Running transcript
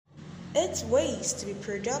8 ways to be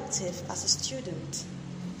productive as a student.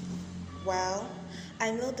 Well,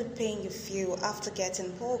 I know the pain you feel after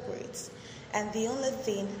getting poor grades, and the only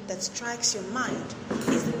thing that strikes your mind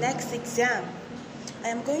is the next exam. I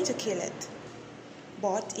am going to kill it,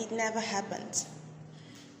 but it never happened.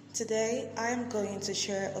 Today, I am going to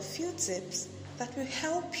share a few tips that will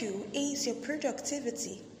help you ease your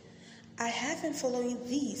productivity. I have been following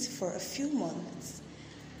these for a few months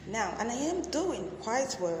now, and I am doing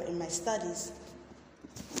quite well in my studies.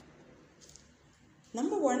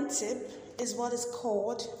 Number 1 tip is what is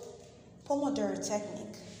called Pomodoro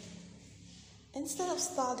technique. Instead of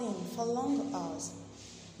studying for longer hours,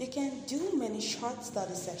 you can do many short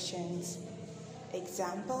study sessions.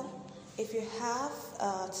 Example, if you have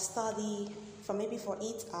to study for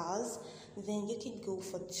 8 hours, then you can go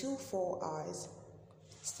for 2 4 hours.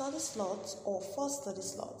 Study slots or 4 study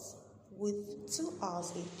slots with 2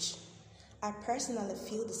 hours each. I personally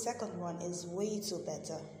feel the second one is way too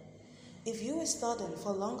better. If you are studying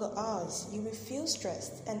for longer hours, you will feel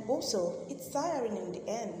stressed, and also it's tiring in the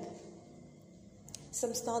end.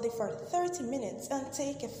 Some study for 30 minutes and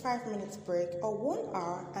take a 5 minutes break, or 1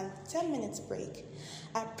 hour and 10 minutes break.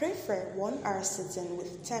 I prefer 1 hour sitting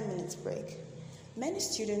with 10 minutes break. Many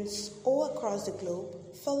students all across the globe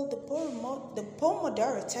follow the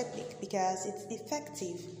Pomodoro technique because it's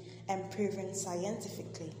effective and proven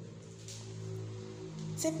scientifically.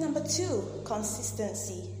 Tip number 2,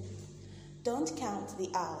 consistency. Don't count the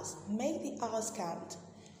hours, make the hours count.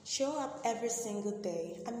 Show up every single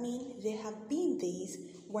day. There have been days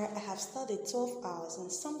where I have studied 12 hours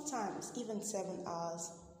and sometimes even 7 hours.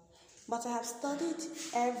 But I have studied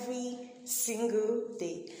every single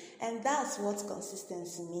day, and that's what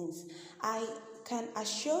consistency means. I can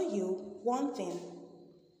assure you one thing.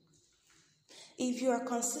 If you are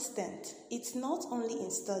consistent, it's not only in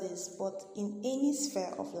studies but in any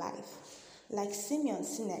sphere of life. Like Simeon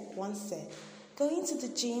Sinek once said, going to the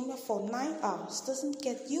gym for 9 hours doesn't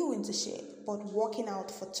get you into shape, but working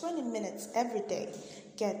out for 20 minutes every day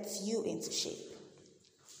gets you into shape.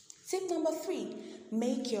 Tip number 3,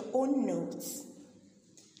 make your own notes.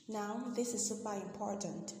 Now, this is super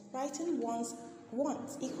important. Writing once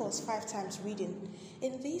equals 5 times reading.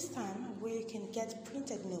 In this time where you can get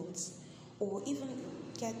printed notes or even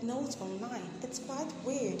get notes online, it's quite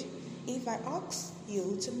weird if I ask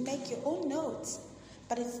you to make your own notes,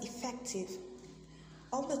 but it's effective.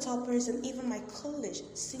 All the toppers and even my college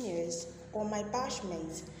seniors or my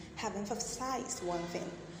batchmates have emphasized one thing: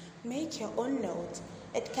 make your own note.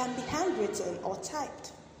 It can be handwritten or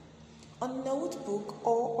typed on notebook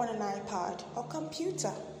or on an iPad or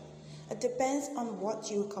computer. It depends on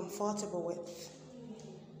what you're comfortable with.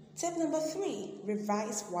 Tip number 3,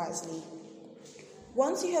 revise wisely.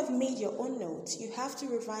 Once you have made your own notes, you have to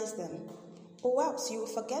revise them, or else you will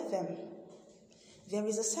forget them. There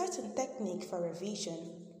is a certain technique for revision.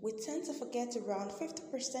 We tend to forget around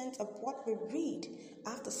 50% of what we read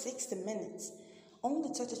after 60 minutes. Only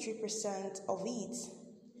 33% of it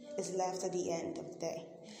is left at the end of the day,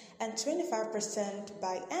 and 25%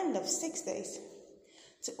 by end of 6 days.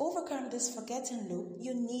 To overcome this forgetting loop,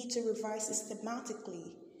 you need to revise systematically.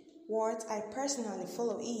 What I personally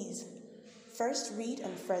follow is: first read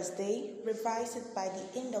on first day, revise it by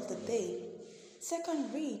the end of the day.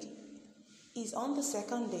 Second read is on the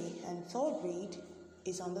second day, and third read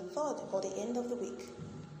is on the third or the end of the week.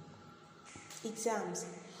 Exams.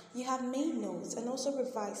 You have made notes and also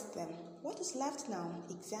revised them. What is left now?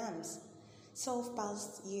 Exams. Solve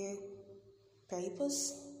past year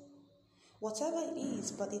papers. Whatever it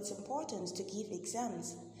is, but it's important to give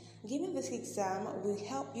exams. Giving this exam will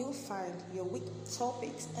help you find your weak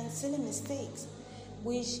topics and silly mistakes,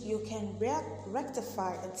 which you can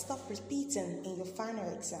rectify and stop repeating in your final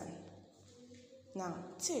exam. Now,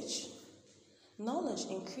 teach. Knowledge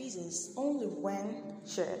increases only when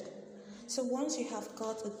shared. So once you have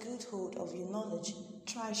got a good hold of your knowledge,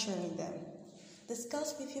 try sharing them.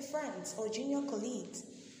 Discuss with your friends or junior colleagues.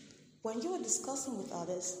 When you are discussing with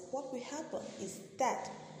others, what will happen is that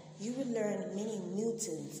you will learn many new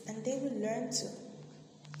things and they will learn too.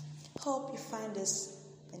 Hope you find this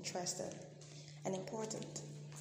interesting and important.